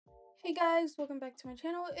Hey guys, welcome back to my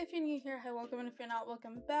channel. If you're new here, hi, welcome, and if you're not,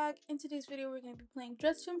 welcome back. In today's video, we're going to be playing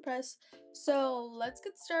Dress to Impress. So let's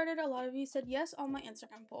get started. A lot of you said yes on my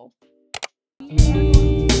Instagram poll.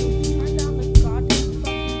 Turn down the goddamn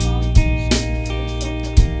fucking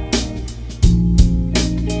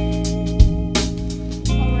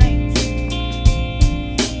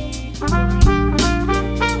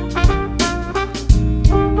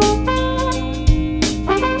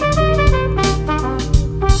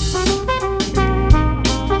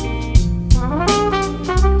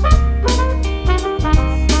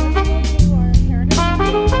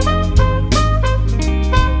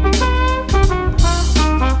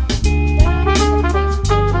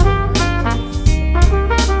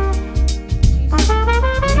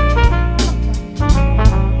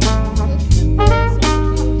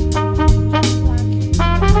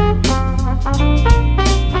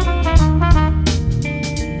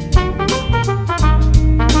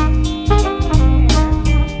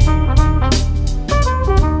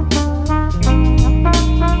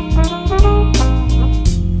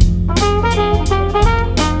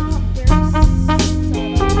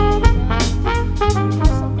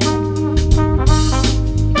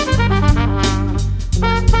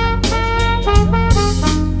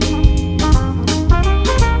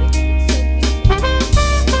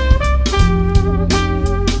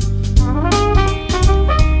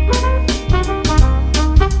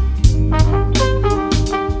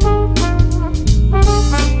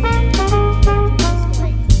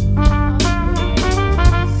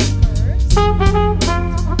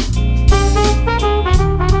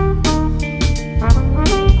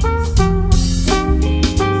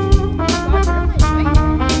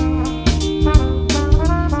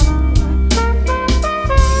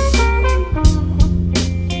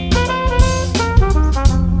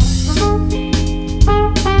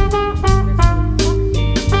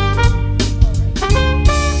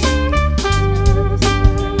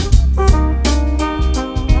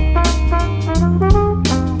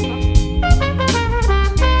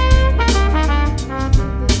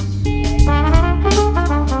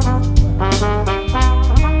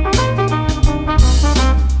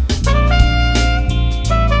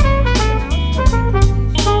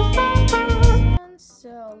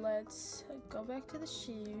go back to the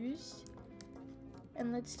shoes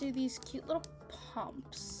and let's do these cute little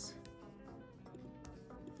pumps.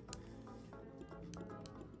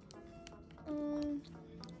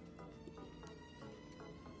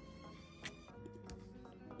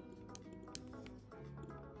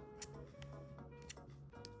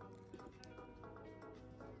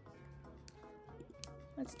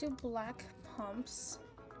 Let's do black pumps.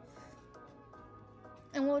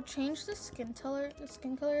 And we'll change the skin color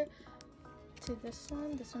to this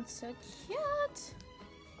one. This one's so cute.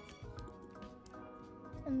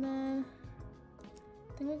 And then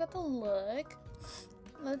I think we got the look.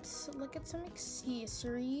 Let's look at some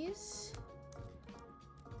accessories.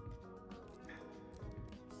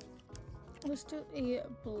 Let's do a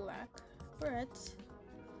black barrette.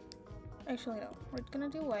 Actually, no, we're gonna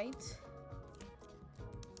do white.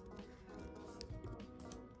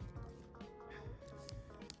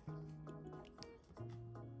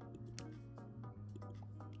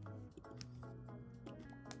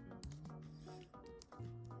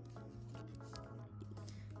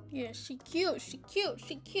 Yeah, she's cute.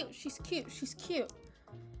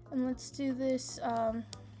 And let's do this,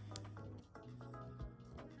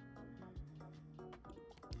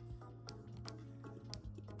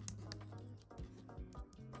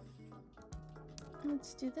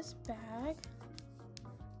 let's do this bag.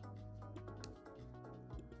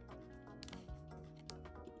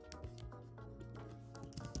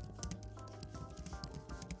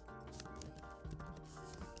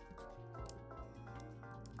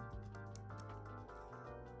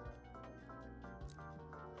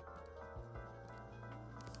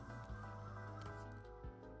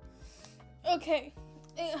 Okay,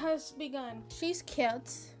 it has begun. She's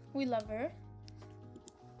cute. We love her.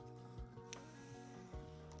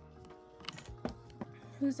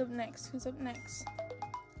 Who's up next?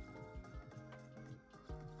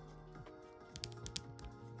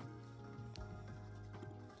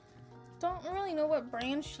 Don't really know what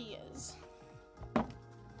brand she is.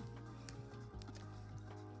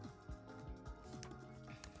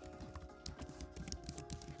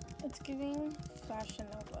 It's giving Fashion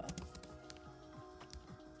Nova.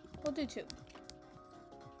 We'll do two.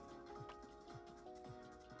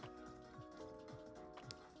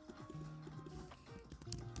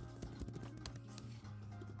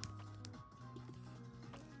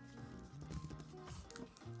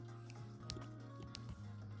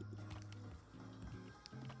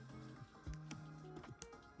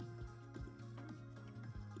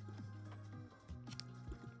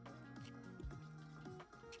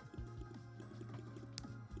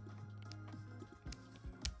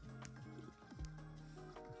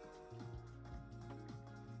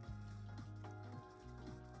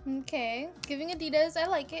 Okay, giving Adidas. I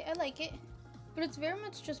like it. I like it. But it's very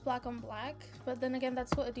much just black on black. But then again,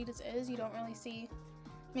 that's what Adidas is. You don't really see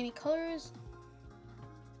many colors.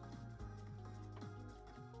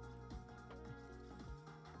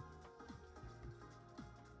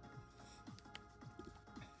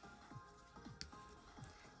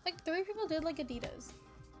 Like 3 people did like Adidas.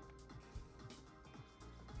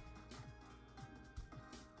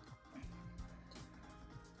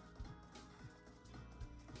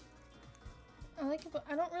 I like it, but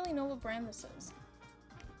I don't really know what brand this is.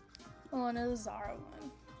 Oh, and it's a Zara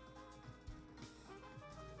one.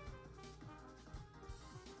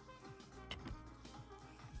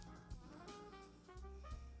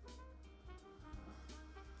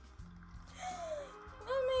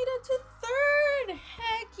 I made it to 3rd!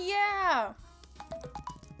 Heck yeah!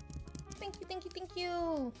 Thank you, thank you, thank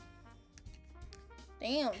you!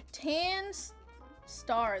 Damn, 10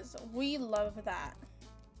 stars. We love that.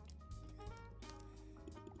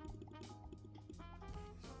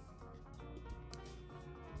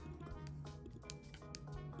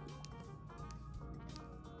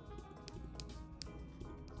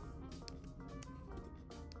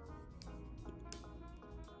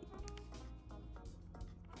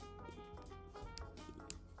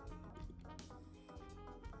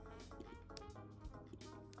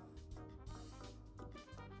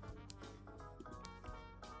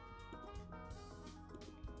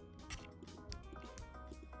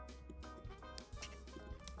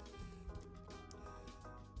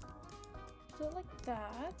 Do it like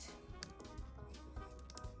that.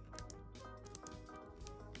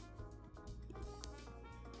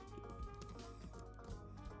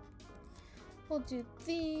 We'll do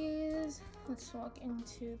these. Let's walk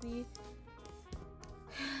into the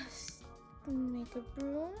makeup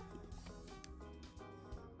room.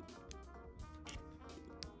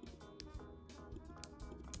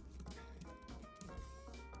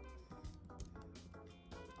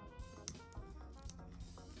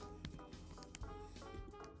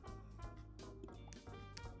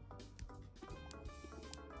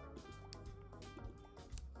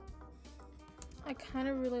 I kind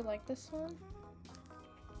of really like this one.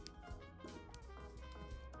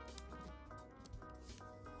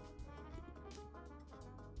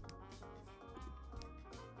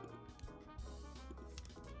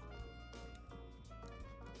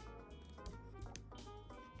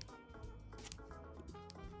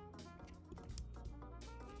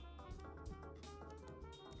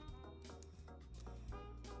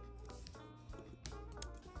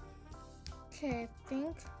 Okay, I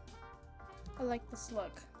think I like this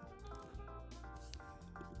look.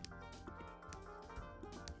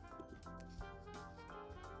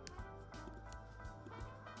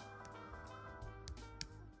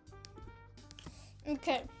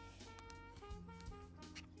 Okay.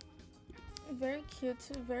 Very cute,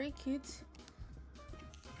 very cute.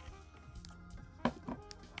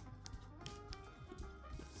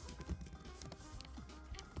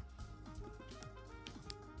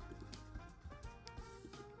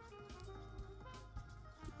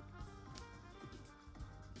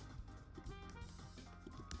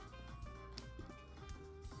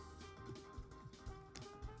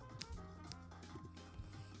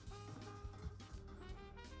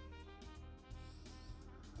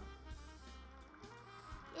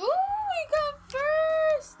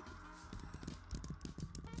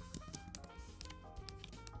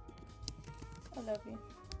 I love you.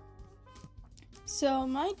 So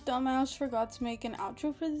my dumbass forgot to make an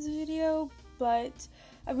outro for this video, but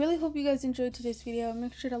I really hope you guys enjoyed today's video.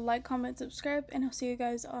 Make sure to like, comment, subscribe, and I'll see you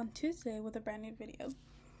guys on Tuesday with a brand new video.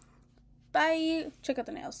 Bye! Check out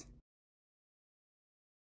the nails.